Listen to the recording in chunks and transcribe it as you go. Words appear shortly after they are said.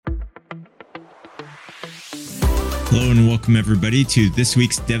Hello and welcome everybody to this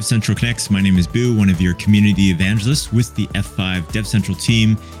week's DevCentral Connects. My name is Buu, one of your community evangelists with the F5 DevCentral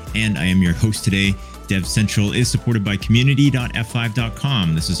team, and I am your host today. DevCentral is supported by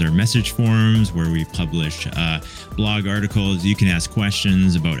community.f5.com. This is our message forums where we publish blog articles. You can ask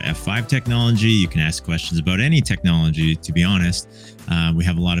questions about F5 technology. You can ask questions about any technology, to be honest. We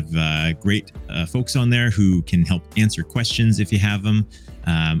have a lot of great folks on there who can help answer questions if you have them,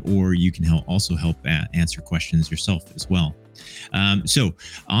 or you can also help answer questions yourself as well. So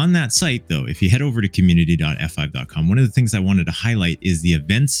on that site, though, if you head over to community.f5.com, one of the things I wanted to highlight is the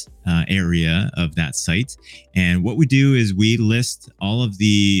events area of that site. And what we do is we list all of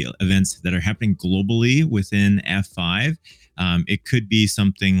the events that are happening globally within F5. It could be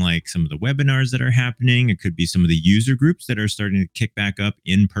something like some of the webinars that are happening. It could be some of the user groups that are starting to kick back up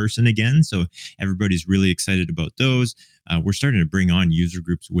in person again. So everybody's really excited about those. We're starting to bring on user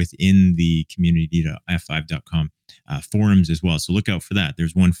groups within the community.f5.com forums as well. So look out for that.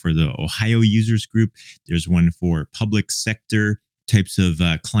 There's one for the Ohio users group. There's one for public sector types of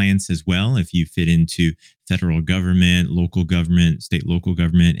clients as well. If you fit into federal government, local government, state, local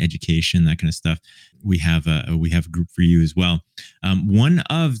government, education, that kind of stuff, we have a group for you as well. One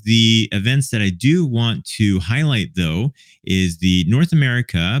of the events that I do want to highlight, though, is the North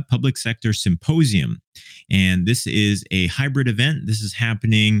America Public Sector Symposium. And this is a hybrid event. This is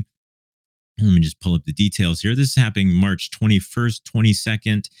happening. Let me just pull up the details here. This is happening March 21st,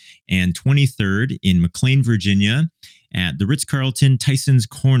 22nd, and 23rd in McLean, Virginia at the Ritz-Carlton Tyson's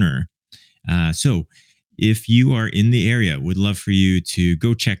Corner. So if you are in the area, would love for you to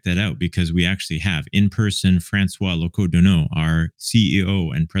go check that out, because we actually have in person Francois Locodono, our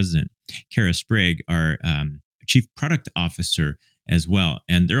CEO and president, Kara Sprague, our chief product officer as well.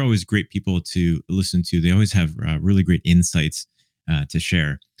 And they're always great people to listen to. They always have really great insights to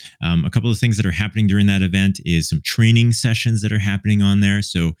share. A couple of things that are happening during that event is some training sessions that are happening on there.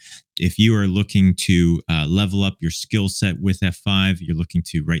 So if you are looking to level up your skill set with F5, you're looking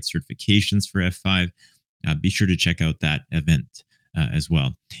to write certifications for F5, be sure to check out that event as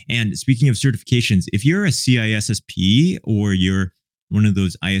well. And speaking of certifications, if you're a CISSP or you're one of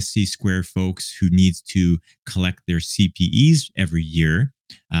those ISC Square folks who needs to collect their CPEs every year,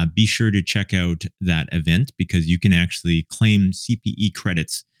 be sure to check out that event, because you can actually claim CPE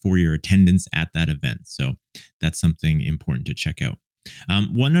credits for your attendance at that event. So that's something important to check out.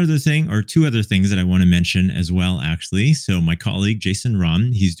 One other thing, or two other things that I want to mention as well, actually. So my colleague, Jason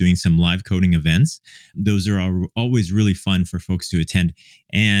Rom, he's doing some live coding events. Those are always really fun for folks to attend.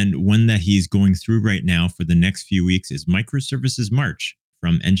 And one that he's going through right now for the next few weeks is Microservices March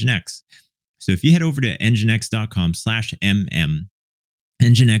from Nginx. So if you head over to nginx.com/mm,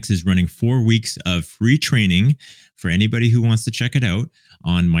 Nginx is running 4 weeks of free training for anybody who wants to check it out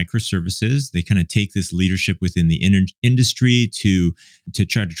on microservices. They kind of take this leadership within the industry to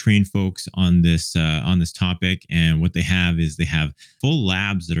try to train folks on this topic. And what they have is they have full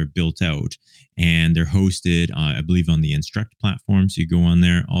labs that are built out, and they're hosted, I believe, on the Instruct platform. So you go on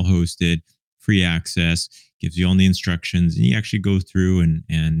there, all hosted, free access, gives you all the instructions, and you actually go through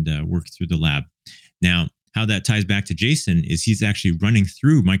and work through the lab. Now, how that ties back to Jason is he's actually running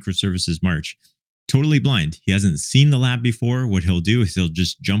through Microservices March totally blind. He hasn't seen the lab before. What he'll do is he'll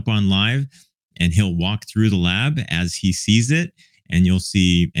just jump on live and he'll walk through the lab as he sees it. And you'll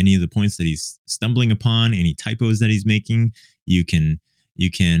see any of the points that he's stumbling upon, any typos that he's making. You can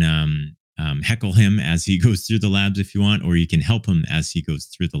heckle him as he goes through the labs if you want, or you can help him as he goes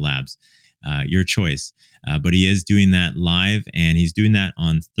through the labs. Your choice. But he is doing that live, and he's doing that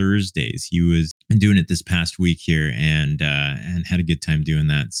on Thursdays. He was doing it this past week here and had a good time doing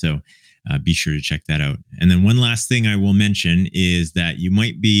that. So be sure to check that out. And then one last thing I will mention is that you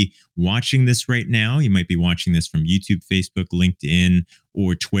might be watching this right now. You might be watching this from YouTube, Facebook, LinkedIn,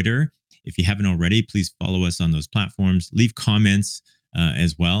 or Twitter. If you haven't already, please follow us on those platforms. Leave comments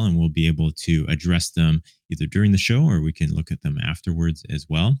as well, and we'll be able to address them either during the show or we can look at them afterwards as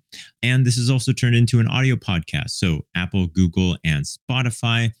well. And this is also turned into an audio podcast. So Apple, Google, and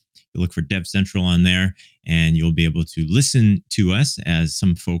Spotify. You look for DevCentral on there, and you'll be able to listen to us as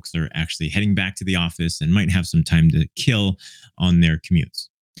some folks are actually heading back to the office and might have some time to kill on their commutes.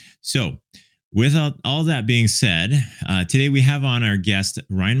 So with all that being said, today we have on our guest,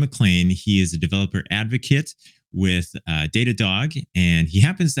 Ryan MacLean. He is a developer advocate with Datadog, and he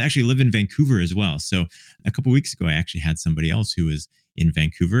happens to actually live in Vancouver as well. So a couple of weeks ago, I actually had somebody else who was in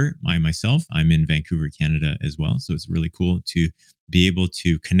Vancouver. Myself, I'm in Vancouver, Canada as well. So it's really cool to be able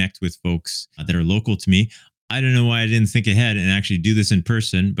to connect with folks that are local to me. I don't know why I didn't think ahead and actually do this in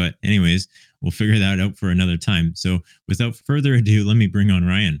person, but anyways, we'll figure that out for another time. So without further ado, let me bring on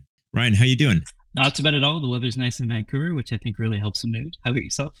Ryan. Ryan, how you doing? Not too bad at all. The weather's nice in Vancouver, which I think really helps the mood. How about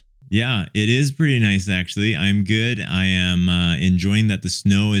yourself? Yeah, it is pretty nice actually. I'm good. I am enjoying that the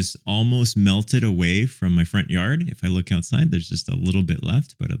snow is almost melted away from my front yard. If I look outside, there's just a little bit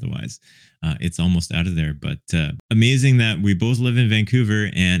left, but otherwise, it's almost out of there. But amazing that we both live in Vancouver,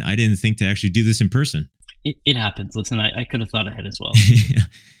 and I didn't think to actually do this in person. It happens. Listen, I could have thought ahead as well.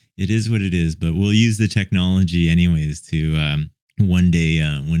 It is what it is, but we'll use the technology anyways to one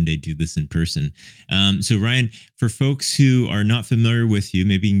day do this in person. So Ryan, for folks who are not familiar with you,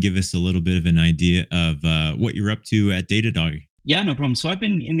 maybe you can give us a little bit of an idea of what you're up to at Datadog. Yeah, no problem. So I've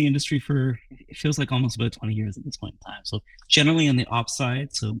been in the industry for, it feels like almost about 20 years at this point in time. So generally on the ops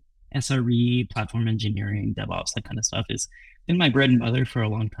side, so SRE, platform engineering, DevOps, that kind of stuff has been my bread and butter for a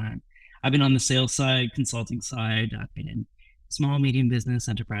long time. I've been on the sales side, consulting side. I've been in small, medium business,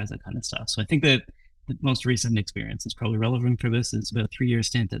 enterprise, that kind of stuff. So I think that the most recent experience is probably relevant for this. Is about a 3 year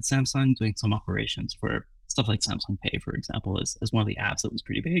stint at Samsung doing some operations for stuff like Samsung Pay, for example, as one of the apps that was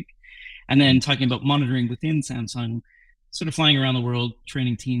pretty big. And then talking about monitoring within Samsung, sort of flying around the world,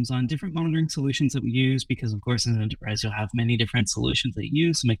 training teams on different monitoring solutions that we use, because of course in an enterprise you'll have many different solutions that you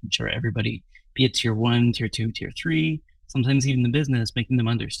use, so making sure everybody, be it tier one, tier two, tier three, sometimes even the business, making them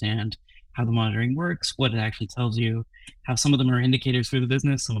understand how the monitoring works, what it actually tells you, how some of them are indicators for the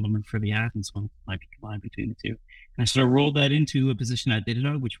business, some of them are for the app, and some might be combined between the two. And I sort of rolled that into a position at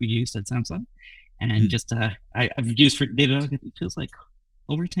Datadog, which we used at Samsung. And just I've used for Datadog, it feels like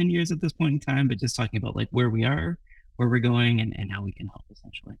over 10 years at this point in time, but just talking about like where we are, where we're going, and how we can help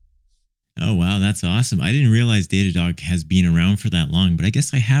essentially. Oh wow, that's awesome! I didn't realize Datadog has been around for that long, but I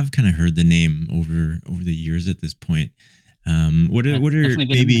guess I have kind of heard the name over the years at this point. What are Definitely been a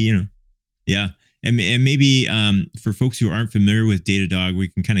maybe minute. yeah, and maybe for folks who aren't familiar with Datadog, we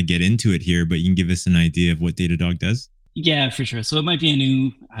can kind of get into it here, but you can give us an idea of what Datadog does. Yeah, for sure. So it might be a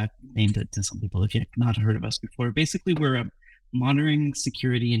new name to some people if you've not heard of us before. Basically, we're a monitoring,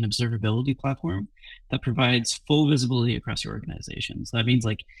 security, and observability platform that provides full visibility across your organization. So that means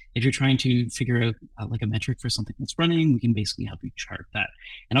like if you're trying to figure out like a metric for something that's running, we can basically help you chart that.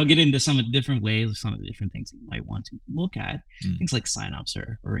 And I'll get into some of the different ways, some of the different things that you might want to look at. Mm. Things like signups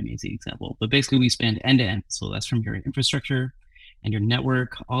or an easy example. But basically, we span end to end. So that's from your infrastructure and your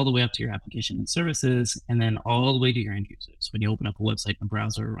network all the way up to your application and services, and then all the way to your end users. When you open up a website in a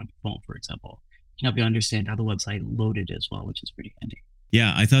browser or on your phone, for example, it can help you understand how the website loaded as well, which is pretty handy.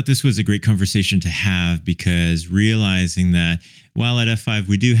 Yeah, I thought this was a great conversation to have because realizing that while at F5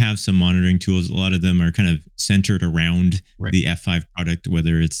 we do have some monitoring tools, a lot of them are kind of centered around Right. the F5 product,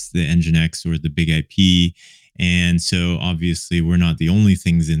 whether it's the Nginx or the Big IP. And so obviously we're not the only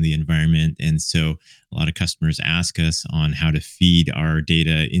things in the environment. And so a lot of customers ask us on how to feed our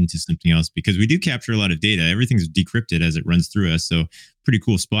data into something else because we do capture a lot of data. Everything's decrypted as it runs through us. So pretty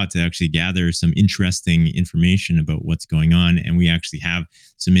cool spot to actually gather some interesting information about what's going on. And we actually have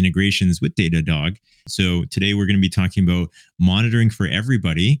some integrations with Datadog. So today we're going to be talking about monitoring for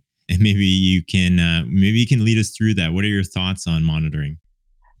everybody. And maybe you can lead us through that. What are your thoughts on monitoring?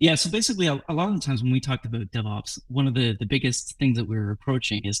 Yeah, so basically, a lot of the times when we talked about DevOps, one of the biggest things that we were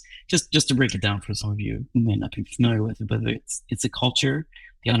approaching is just to break it down for some of you who may not be familiar with it, but it's the culture,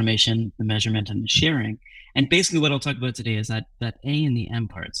 the automation, the measurement, and the sharing. And basically, what I'll talk about today is that A and the M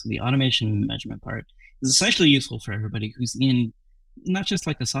part, so the automation and the measurement part, is essentially useful for everybody who's in not just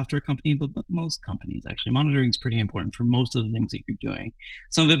like a software company, but most companies actually. Monitoring is pretty important for most of the things that you're doing.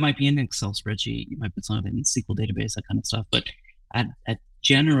 Some of it might be in an Excel spreadsheet, you might put some of it in SQL database, that kind of stuff, but at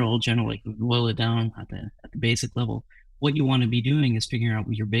general, like boil it down at the basic level, what you want to be doing is figuring out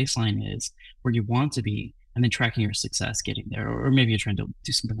what your baseline is, where you want to be, and then tracking your success getting there. Or maybe you're trying to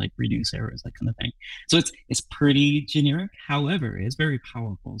do something like reduce errors, that kind of thing. So it's pretty generic. However, it's very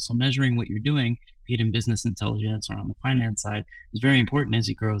powerful. So measuring what you're doing, be it in business intelligence or on the finance side, is very important as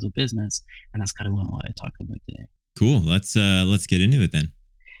you grow as a business. And that's kind of what I talked about today. Cool. Let's get into it then.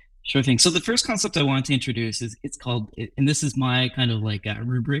 Sure thing. So the first concept I want to introduce is it's called, and this is my kind of like a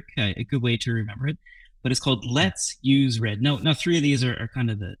rubric, a good way to remember it, but it's called Let's Use Red. Now three of these are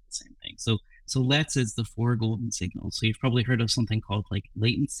kind of the same thing. So Let's is the four golden signals. So you've probably heard of something called like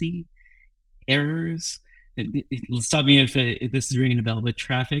latency, errors. Stop me if this is ringing a bell, but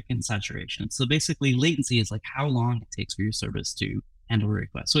traffic and saturation. So basically, latency is like how long it takes for your service to handle a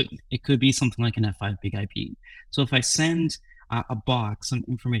request. So it could be something like an F5 big IP. So if I send a box, some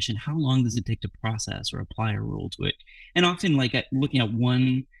information, how long does it take to process or apply a rule to it? And often, like looking at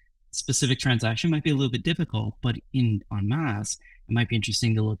one specific transaction might be a little bit difficult, but in en masse, it might be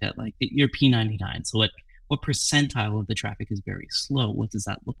interesting to look at like your P99. So what percentile of the traffic is very slow? What does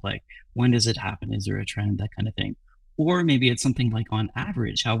that look like? When does it happen? Is there a trend? That kind of thing. Or maybe it's something like on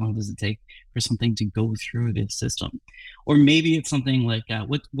average, how long does it take for something to go through this system? Or maybe it's something like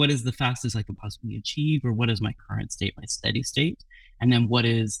what is the fastest I can possibly achieve, or what is my current state, my steady state, and then what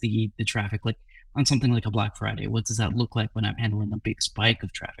is the traffic like on something like a Black Friday? What does that look like when I'm handling a big spike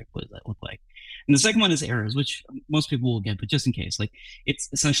of traffic? What does that look like? And the second one is errors, which most people will get, but just in case, like it's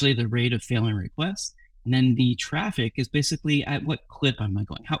essentially the rate of failing requests. And then the traffic is basically at what clip am I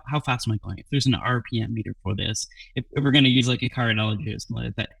going? How fast am I going? If there's an RPM meter for this, if we're going to use like a car analogy or something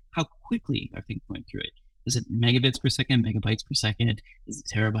like that, how quickly are things going through it? Is it megabits per second, megabytes per second? Is it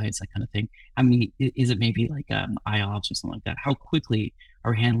terabytes, that kind of thing? I mean, is it maybe like IOPS or something like that? How quickly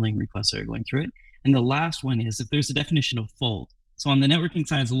are handling requests that are going through it? And the last one is if there's a definition of fault. So on the networking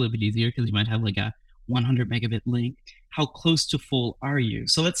side, it's a little bit easier because you might have like a 100 megabit link. How close to full are you?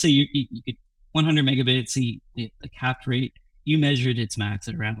 So let's say you could 100 megabits, the capped rate, you measured its max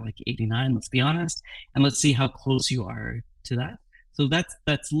at around like 89, let's be honest, and let's see how close you are to that. So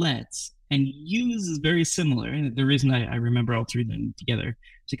that's Let's, and Use is very similar. And the reason I remember all three of them together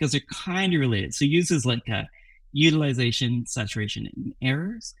is because they're kind of related. So Use is like a utilization, saturation, and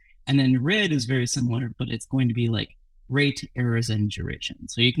errors. And then Red is very similar, but it's going to be like rate, errors, and duration.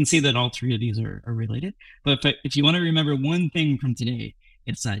 So you can see that all three of these are related. But if you want to remember one thing from today,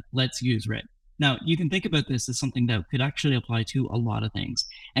 it's that let's use Red. Now, you can think about this as something that could actually apply to a lot of things.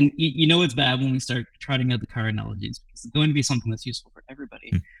 And you know it's bad when we start trotting out the car analogies, because it's going to be something that's useful for everybody.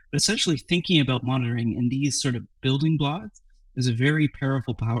 But essentially thinking about monitoring in these sort of building blocks is a very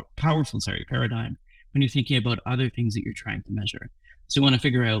powerful paradigm when you're thinking about other things that you're trying to measure. So you want to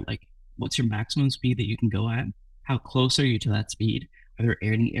figure out like what's your maximum speed that you can go at? How close are you to that speed? Are there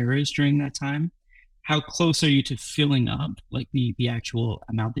any errors during that time? How close are you to filling up like the actual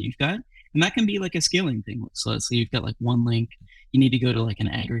amount that you've got? And that can be like a scaling thing. So let's say you've got like one link, you need to go to like an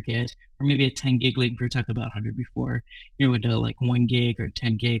aggregate, or maybe a 10 gig link. We were talking about 100 before. You know, to like 1 gig or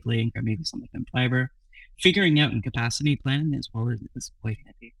 10 gig link, or maybe something in fiber. Figuring out in capacity plan as well is quite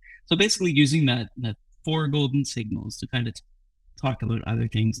handy. So basically using that four golden signals to kind of talk about other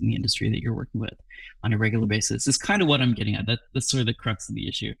things in the industry that you're working with on a regular basis is kind of what I'm getting at. That's sort of the crux of the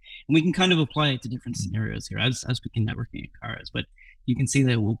issue. And we can kind of apply it to different scenarios here. I was speaking networking in cars, but you can see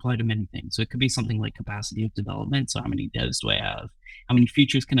that it will apply to many things. So it could be something like capacity of development. So how many devs do I have? How many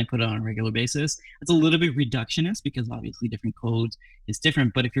features can I put on a regular basis? It's a little bit reductionist because obviously different code is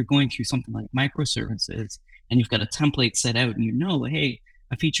different. But if you're going through something like microservices and you've got a template set out and you know, hey,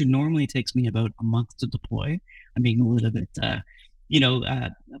 a feature normally takes me about a month to deploy. I'm being a little bit,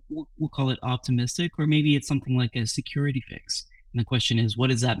 we'll call it optimistic, or maybe it's something like a security fix. And the question is,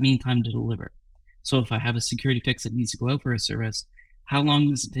 what is that mean time to deliver? So if I have a security fix that needs to go out for a service, how long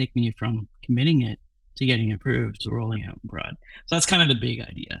does it take me from committing it to getting approved to rolling out abroad? So that's kind of the big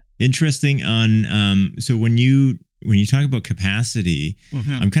idea. Interesting. On so when you talk about capacity,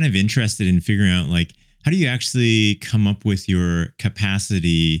 I'm kind of interested in figuring out like how do you actually come up with your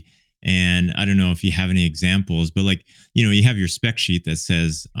capacity? And I don't know if you have any examples, but like, you know, you have your spec sheet that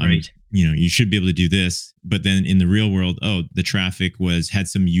says, right, you know, you should be able to do this, but then in the real world, oh, the traffic had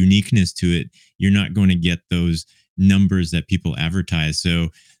some uniqueness to it. You're not going to get those numbers that people advertise. So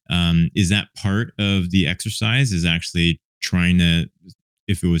is that part of the exercise, is actually trying to,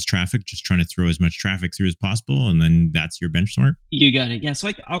 if it was traffic, just trying to throw as much traffic through as possible, and then that's your benchmark? You got it. Yeah.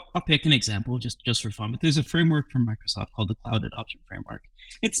 So I'll pick an example just for fun, but there's a framework from Microsoft called the Cloud Adoption Framework.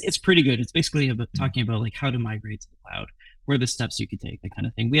 It's pretty good. It's basically about talking about like how to migrate to the cloud, where are the steps you could take, that kind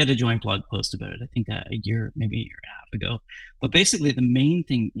of thing. We had a joint blog post about it, I think maybe a year and a half ago. But basically the main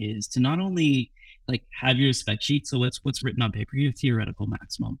thing is to not only like have your spec sheet, so what's written on paper, your theoretical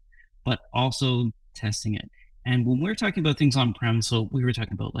maximum, but also testing it. And when we're talking about things on-prem, so we were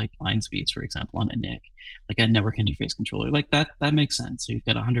talking about like line speeds, for example, on a NIC, like a network interface controller, like that makes sense. So you've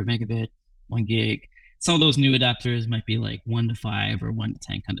got 100 megabit, 1 gig. Some of those new adapters might be like 1 to 5 or 1 to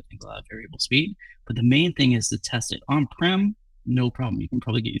 10 kind of thing, a lot of variable speed. But the main thing is to test it on-prem, no problem. You can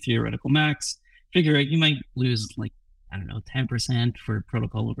probably get your theoretical max. Figure out you might lose like, I don't know, 10% for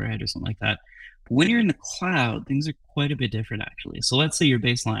protocol overhead or something like that. But when you're in the cloud, things are quite a bit different actually. So let's say your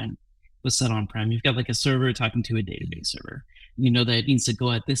baseline was set on-prem. You've got like a server talking to a database server. You know that it needs to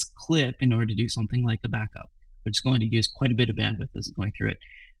go at this clip in order to do something like the backup, which is going to use quite a bit of bandwidth as it's going through it.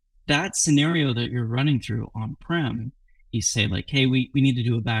 That scenario that you're running through on-prem, you say like, hey, we need to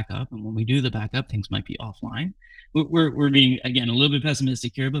do a backup. And when we do the backup, things might be offline. We're being, again, a little bit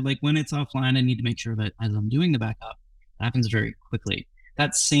pessimistic here, but like when it's offline, I need to make sure that as I'm doing the backup, it happens very quickly.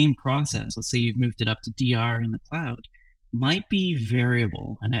 That same process, let's say you've moved it up to DR in the cloud, might be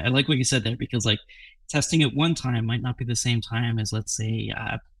variable. And I like what you said there, because like testing it one time might not be the same time as, let's say,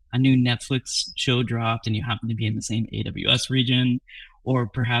 a new Netflix show dropped and you happen to be in the same AWS region, or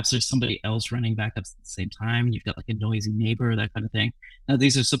perhaps there's somebody else running backups at the same time. You've got like a noisy neighbor, that kind of thing. Now,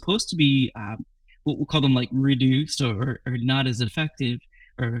 these are supposed to be what we'll call them like reduced or not as effective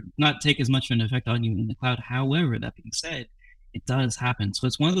or not take as much of an effect on you in the cloud. However, that being said, it does happen. So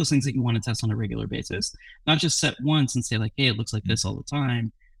it's one of those things that you want to test on a regular basis, not just set once and say like, hey, it looks like this all the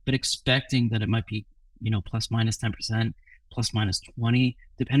time, but expecting that it might be, plus minus 10%, plus minus 20,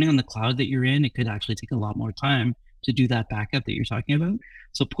 depending on the cloud that you're in. It could actually take a lot more time to do that backup that you're talking about.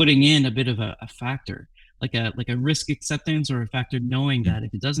 So putting in a bit of a factor, like a risk acceptance or a factor knowing that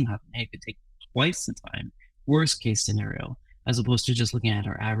if it doesn't happen, hey, it could take twice the time, worst case scenario, as opposed to just looking at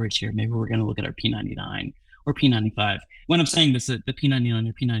our average here. Maybe we're going to look at our P99 or P95. When I'm saying this, the P99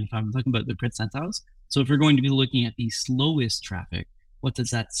 or P95, I'm talking about the percentiles. So if we're going to be looking at the slowest traffic, what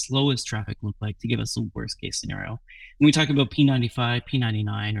does that slowest traffic look like to give us the worst case scenario? When we talk about P95,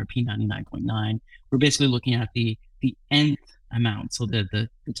 P99, or P99.9, we're basically looking at the nth amount. So the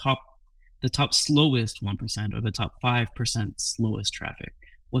top slowest 1% or the top 5% slowest traffic.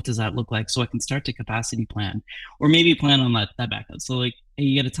 What does that look like? So I can start to capacity plan or maybe plan on that backup. So like, hey,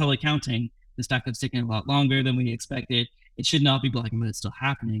 you get a telecounting, this backup's taking a lot longer than we expected. It should not be blocking, but it's still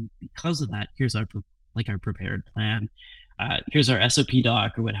happening. Because of that, here's our prepared plan. Here's our SOP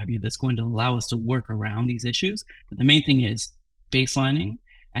doc or what have you that's going to allow us to work around these issues. But the main thing is baselining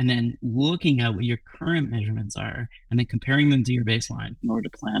and then looking at what your current measurements are and then comparing them to your baseline in order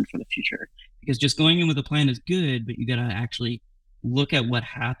to plan for the future. Because just going in with a plan is good, but you got to actually look at what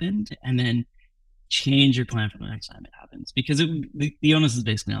happened and then change your plan for the next time it happens. Because the onus is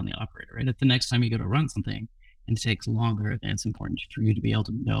basically on the operator, right? If the next time you go to run something and it takes longer, then it's important for you to be able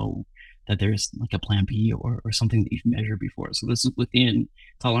to know that there's like a plan B or something that you've measured before. So this is within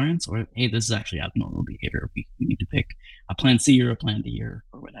tolerance, or hey, this is actually abnormal behavior. We need to pick a plan C or a plan D or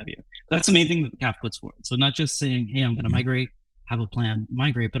what have you. That's the main thing that the CAF puts forward. So not just saying, hey, I'm going to migrate, have a plan,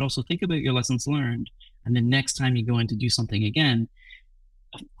 migrate, but also think about your lessons learned. And then next time you go in to do something again,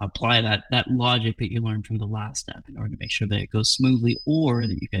 apply that logic that you learned from the last step in order to make sure that it goes smoothly or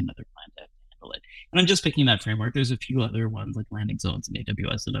that you get another plan to handle it. And I'm just picking that framework. There's a few other ones like landing zones and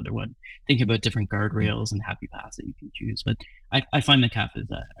AWS, another one. Thinking about different guardrails and happy paths that you can choose. But I find the CAF is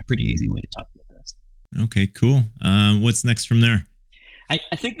a pretty easy way to talk about this. Okay, cool. What's next from there? I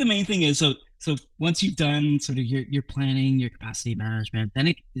think the main thing is so once you've done sort of your planning, your capacity management,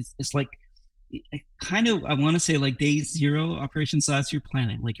 then it's like kind of, I want to say like day zero operations slash your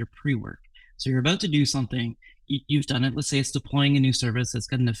planning, like your pre-work. So you're about to do something, you've done it. Let's say it's deploying a new service that's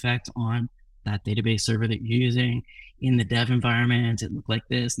got an effect on that database server that you're using. In the dev environment, it looked like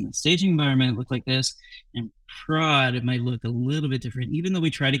this. In the staging environment, it looked like this. And prod, it might look a little bit different. Even though we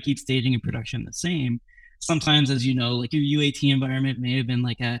try to keep staging and production the same, sometimes, as you know, like your UAT environment may have been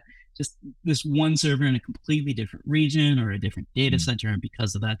like just this one server in a completely different region or a different data center. And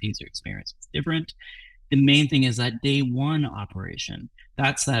because of that, the user experience is different. The main thing is that day one operation,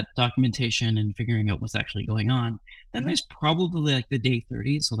 that's that documentation and figuring out what's actually going on. Then there's probably like the day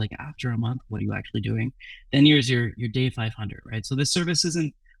 30. So like after a month, what are you actually doing? Then here's your day 500, right? So this service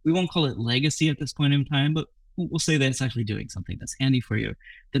isn't, we won't call it legacy at this point in time, but we'll say that it's actually doing something that's handy for you.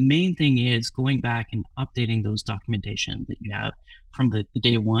 The main thing is going back and updating those documentation that you have from the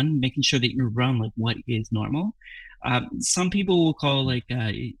day one, making sure that you run like what is normal. Some people will call like,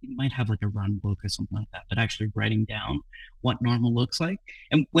 you might have like a run book or something like that, but actually writing down what normal looks like.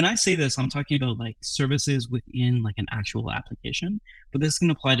 And when I say this, I'm talking about like services within like an actual application, but this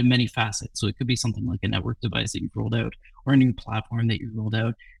can apply to many facets. So it could be something like a network device that you've rolled out or a new platform that you've rolled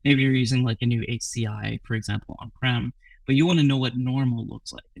out. Maybe you're using like a new HCI, for example, on-prem, but you want to know what normal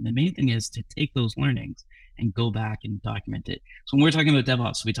looks like. And the main thing is to take those learnings and go back and document it. So when we're talking about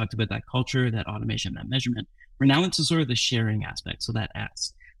DevOps, we talked about that culture, that automation, that measurement. We're now into sort of the sharing aspect, so that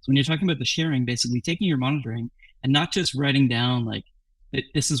S. So when you're talking about the sharing, basically taking your monitoring and not just writing down like,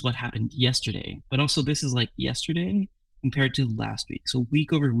 this is what happened yesterday, but also this is like yesterday compared to last week. So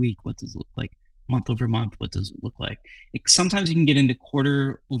week over week, what does it look like? Month over month, what does it look like? Sometimes you can get into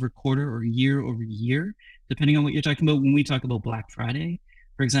quarter over quarter or year over year, depending on what you're talking about. When we talk about Black Friday,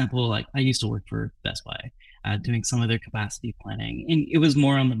 for example, like I used to work for Best Buy, doing some of their capacity planning, and it was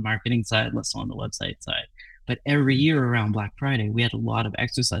more on the marketing side, less on the website side. But every year around Black Friday, we had a lot of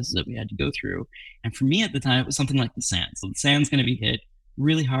exercises that we had to go through. And for me at the time, it was something like the SAN. So the SAN's going to be hit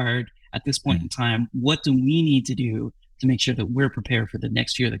really hard at this point in time. What do we need to do to make sure that we're prepared for the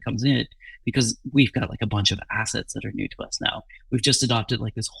next year that comes in? Because we've got like a bunch of assets that are new to us now. We've just adopted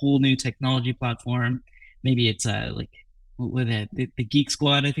like this whole new technology platform. Maybe it's like the Geek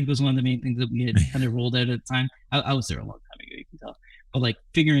Squad, I think, was one of the main things that we had kind of rolled out at the time. I was there a long time ago, you can tell. but like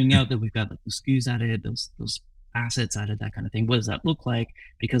figuring out that we've got like the SKUs added, those assets added, that kind of thing. What does that look like?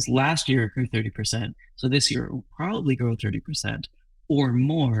 Because last year it grew 30%. So this year it will probably grow 30% or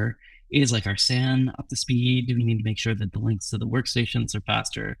more. Is like our SAN up to speed? Do we need to make sure that the links to the workstations are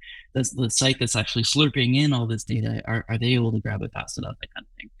faster? Does the site that's actually slurping in all this data, are they able to grab it fast enough? That kind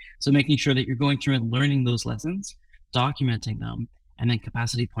of thing. So making sure that you're going through and learning those lessons, documenting them, and then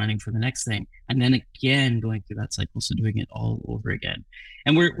capacity planning for the next thing. And then again, going through that cycle. So doing it all over again.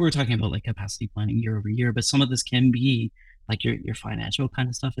 And we're talking about like capacity planning year over year, but some of this can be like your financial kind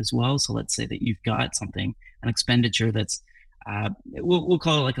of stuff as well. So let's say that you've got something, an expenditure that's we'll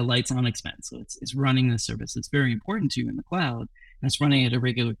call it like a lights on expense. So it's running the service. It's very important to you in the cloud, and it's running at a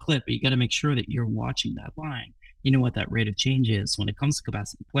regular clip, but you got to make sure that you're watching that line. You know what that rate of change is when it comes to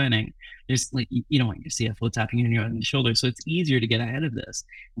capacity planning. There's like, you don't want your CFO tapping you on the shoulder. So it's easier to get ahead of this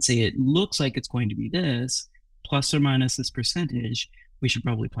and say, it looks like it's going to be this plus or minus this percentage. We should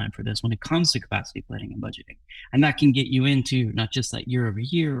probably plan for this when it comes to capacity planning and budgeting. And that can get you into not just that year over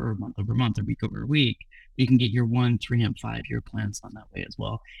year or month over month or week over week. You can get your 1, 3, and 5 year plans on that way as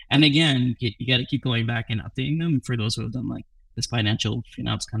well. And again, you got to keep going back and updating them. For those who have done like this financial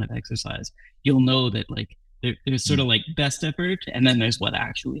FinOps kind of exercise, you'll know that like there's sort of like best effort, and then there's what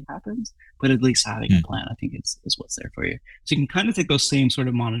actually happens. But at least having a plan, I think, is what's there for you. So you can kind of take those same sort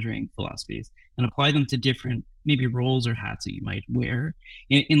of monitoring philosophies and apply them to different maybe roles or hats that you might wear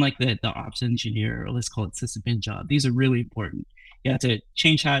in like the ops engineer, or let's call it sysadmin job. These are really important. You have to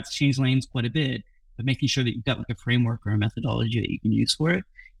change hats, change lanes quite a bit, but making sure that you've got like a framework or a methodology that you can use for it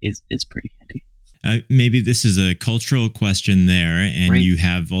is pretty handy. Maybe this is a cultural question there, and Right. you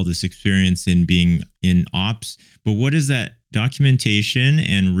have all this experience in being in ops, but what does that documentation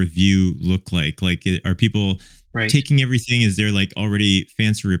and review look like? Like, are people Right. taking everything? Is there like already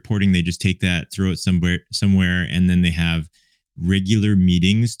fancy reporting? They just take that, throw it somewhere, and then they have regular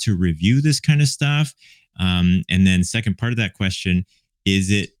meetings to review this kind of stuff. And then second part of that question, is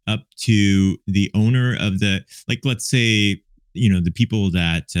it up to the owner of the, like, let's say, the people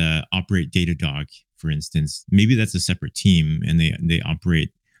that operate Datadog, for instance, maybe that's a separate team and they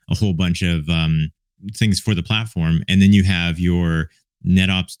operate a whole bunch of things for the platform. And then you have your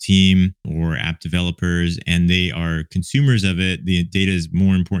NetOps team or app developers, and they are consumers of it. The data is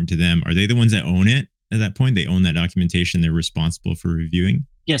more important to them. Are they the ones that own it at that point? They own that documentation. They're responsible for reviewing.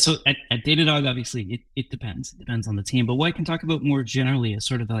 Yeah, so at Datadog, obviously, it depends. It depends on the team. But what I can talk about more generally is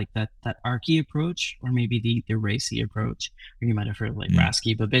sort of like that Archie approach, or maybe the RACI approach, or you might have heard of like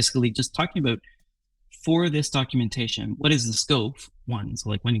RASCI. But basically, just talking about for this documentation, what is the scope? One, so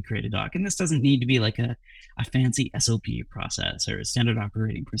like when you create a doc, and this doesn't need to be like a fancy SOP process or a standard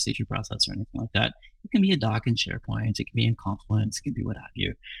operating procedure process or anything like that. It can be a doc in SharePoint, it can be in Confluence, it can be what have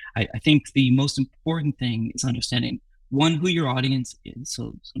you. I think the most important thing is understanding, one, who your audience is.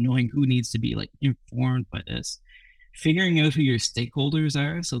 So knowing who needs to be like informed by this, figuring out who your stakeholders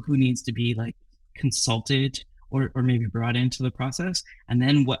are. So who needs to be like consulted or maybe brought into the process. And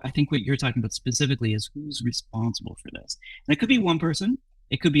then what I think what you're talking about specifically is who's responsible for this. And it could be one person,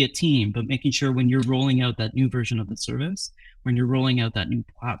 it could be a team, but making sure when you're rolling out that new version of the service, when you're rolling out that new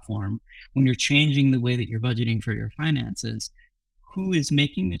platform, when you're changing the way that you're budgeting for your finances, who is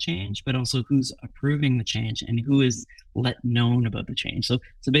making the change, but also who's approving the change and who is let known about the change. So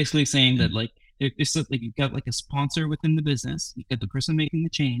basically saying that like it's like you've got like a sponsor within the business, you've got the person making the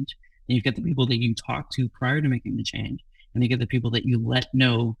change, and you've got the people that you talk to prior to making the change, and you get the people that you let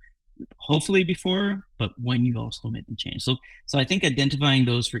know, hopefully before, but when you've also made the change. So I think identifying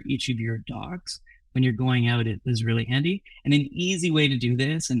those for each of your docs when you're going out is really handy. And an easy way to do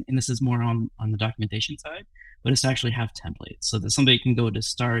this, and this is more on the documentation side, but it's to actually have templates so that somebody can go to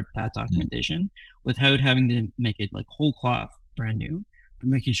start that documentation without having to make it like whole cloth brand new, but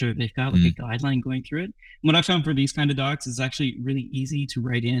making sure they've got like a guideline going through it. And what I found for these kind of docs is actually really easy to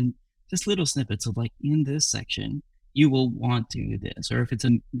write in just little snippets of like, in this section, you will want to do this. Or if it's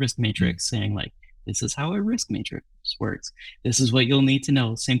a risk matrix saying like, this is how a risk matrix works. This is what you'll need to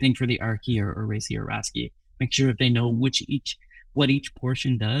know. Same thing for the ARCI or RACI or RASCI. Make sure if they know what each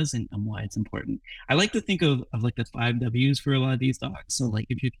portion does and why it's important. I like to think of like the 5 W's for a lot of these docs. So like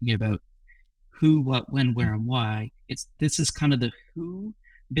if you're thinking about who, what, when, where, and why, this is kind of the who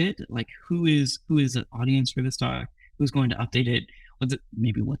bit, like who is an audience for this doc, who's going to update it,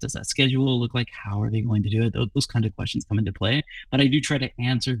 what does that schedule look like, how are they going to do it, those kind of questions come into play. But I do try to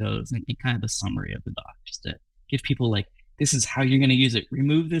answer those in kind of the summary of the doc, just to give people like, this is how you're going to use it.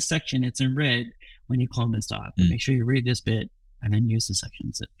 Remove this section, it's in red when you clone this doc, but make sure you read this bit and then use the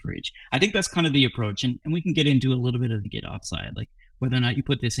sections for each. I think that's kind of the approach. And we can get into a little bit of the GitOps side. Like whether or not you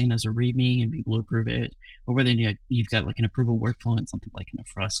put this in as a README and people approve it, or whether you've got like an approval workflow in something like in a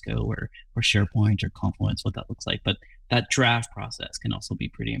Fresco or SharePoint or Confluence, what that looks like. But that draft process can also be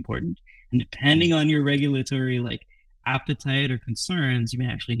pretty important. And depending on your regulatory like appetite or concerns, you may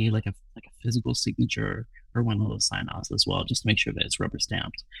actually need like a physical signature or one of those sign-offs as well, just to make sure that it's rubber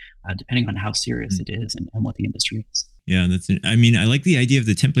stamped, depending on how serious it is and what the industry is. Yeah, I mean, I like the idea of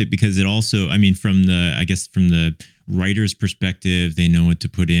the template because it also, I mean, from the writer's perspective, they know what to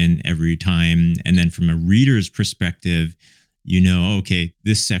put in every time. And then from a reader's perspective, okay,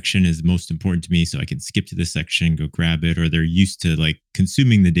 this section is most important to me, so I can skip to this section, go grab it, or they're used to like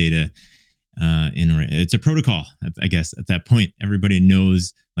consuming the data. It's a protocol, I guess. At that point, everybody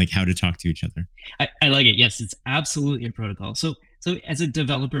knows like how to talk to each other. I like it. Yes, it's absolutely a protocol. So as a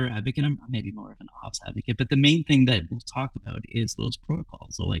developer advocate, I'm maybe more of an ops advocate, but the main thing that we'll talk about is those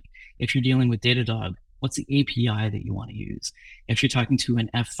protocols. So like if you're dealing with Datadog, what's the API that you want to use? If you're talking to an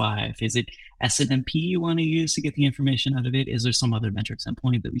F5, is it SNMP you want to use to get the information out of it? Is there some other metrics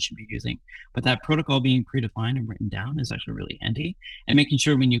endpoint that we should be using? But that protocol being predefined and written down is actually really handy. And making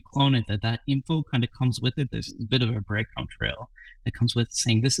sure when you clone it that info kind of comes with it. There's a bit of a breadcrumb trail that comes with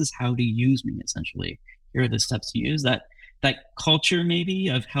saying, this is how to use me, essentially. Here are the steps to use. That culture maybe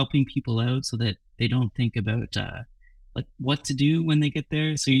of helping people out so that they don't think about like what to do when they get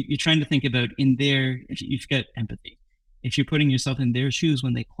there. So you're trying to think about if you've got empathy, if you're putting yourself in their shoes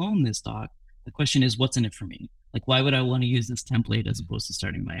when they clone this doc, the question is, what's in it for me? Like, why would I want to use this template as opposed to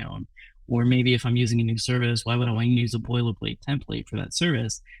starting my own? Or maybe if I'm using a new service, why would I want to use a boilerplate template for that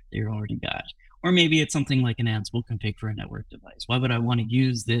service that you already got? Or maybe it's something like an Ansible config for a network device. Why would I want to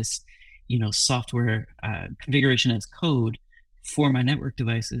use this, software configuration as code for my network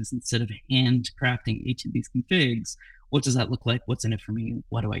devices instead of hand crafting each of these configs? What does that look like? What's in it for me?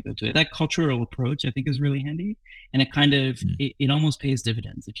 Why do I go to it? That cultural approach, I think, is really handy. And it kind of, it almost pays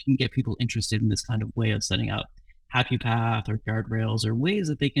dividends. If you can get people interested in this kind of way of setting up happy path or guardrails or ways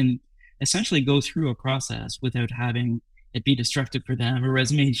that they can essentially go through a process without having it be destructive for them, a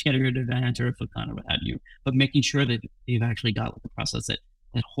resume generated event or a FOCON or what have you, but making sure that they've actually got like a process that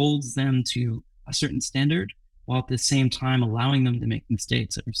holds them to a certain standard while at the same time allowing them to make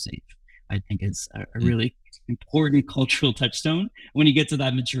mistakes that are safe. I think is a really important cultural touchstone. When you get to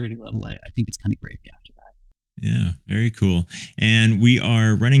that maturity level, I think it's kind of great after that. Yeah, very cool. And we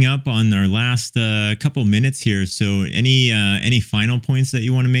are running up on our last couple minutes here. So any final points that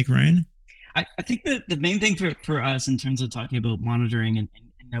you want to make, Ryan? I think that the main thing for us in terms of talking about monitoring and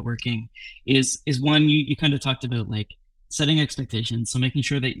networking is one, you kind of talked about like setting expectations. So making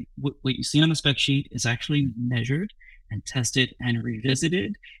sure that what you see on the spec sheet is actually measured and tested and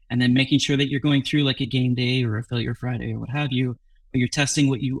revisited, and then making sure that you're going through like a game day or a failure Friday or what have you, but you're testing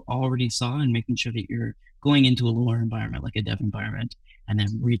what you already saw and making sure that you're going into a lower environment, like a dev environment, and then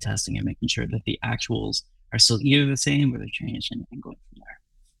retesting and making sure that the actuals are still either the same or they're changed and going from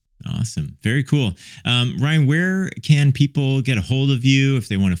there. Awesome. Very cool. Ryan, where can people get a hold of you if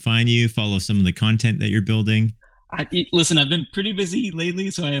they want to find you, follow some of the content that you're building? Listen, I've been pretty busy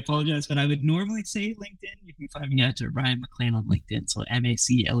lately, so I apologize, but I would normally say LinkedIn. You can find me at Ryan MacLean on LinkedIn. So MacLean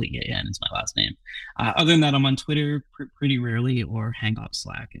is my last name. Other than that, I'm on Twitter pretty rarely, or Hang Up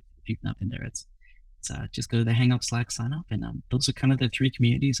Slack. If you've not been there, it's just go to the Hang Up Slack, sign up, and those are kind of the three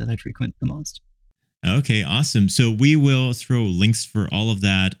communities that I frequent the most. Okay, awesome. So we will throw links for all of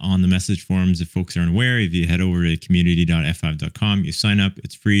that on the message forums if folks aren't aware. If you head over to community.f5.com, you sign up,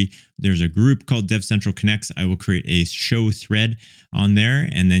 it's free. There's a group called DevCentral Connects. I will create a show thread on there,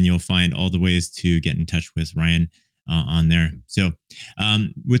 and then you'll find all the ways to get in touch with Ryan on there. So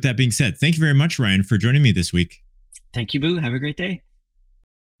with that being said, thank you very much, Ryan, for joining me this week. Thank you, Boo. Have a great day.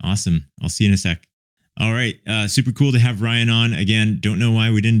 Awesome. I'll see you in a sec. All right. Super cool to have Ryan on. Again, don't know why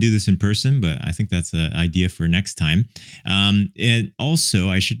we didn't do this in person, but I think that's an idea for next time. And also,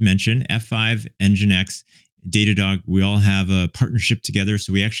 I should mention F5, Nginx, Datadog, we all have a partnership together.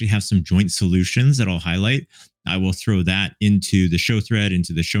 So we actually have some joint solutions that I'll highlight. I will throw that into the show thread,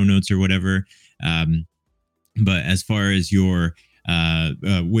 into the show notes or whatever. But as far as your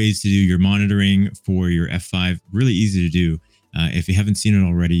ways to do your monitoring for your F5, really easy to do. If you haven't seen it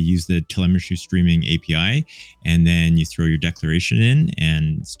already, use the telemetry streaming API, and then you throw your declaration in,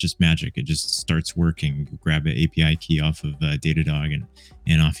 and it's just magic. It just starts working. You grab an API key off of Datadog,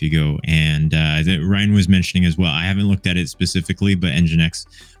 and off you go. And Ryan was mentioning as well, I haven't looked at it specifically, but Nginx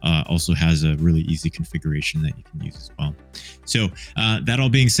also has a really easy configuration that you can use as well. So that all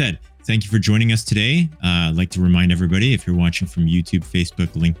being said, thank you for joining us today. I'd like to remind everybody, if you're watching from YouTube, Facebook,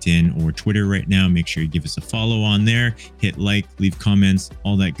 LinkedIn, or Twitter right now, make sure you give us a follow on there, hit like, leave comments,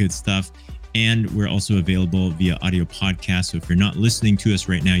 all that good stuff. And we're also available via audio podcast. So if you're not listening to us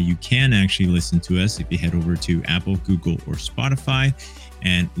right now, you can actually listen to us if you head over to Apple, Google, or Spotify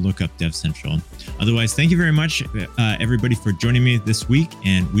and look up DevCentral. Otherwise, thank you very much, everybody, for joining me this week,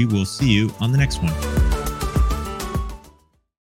 and we will see you on the next one.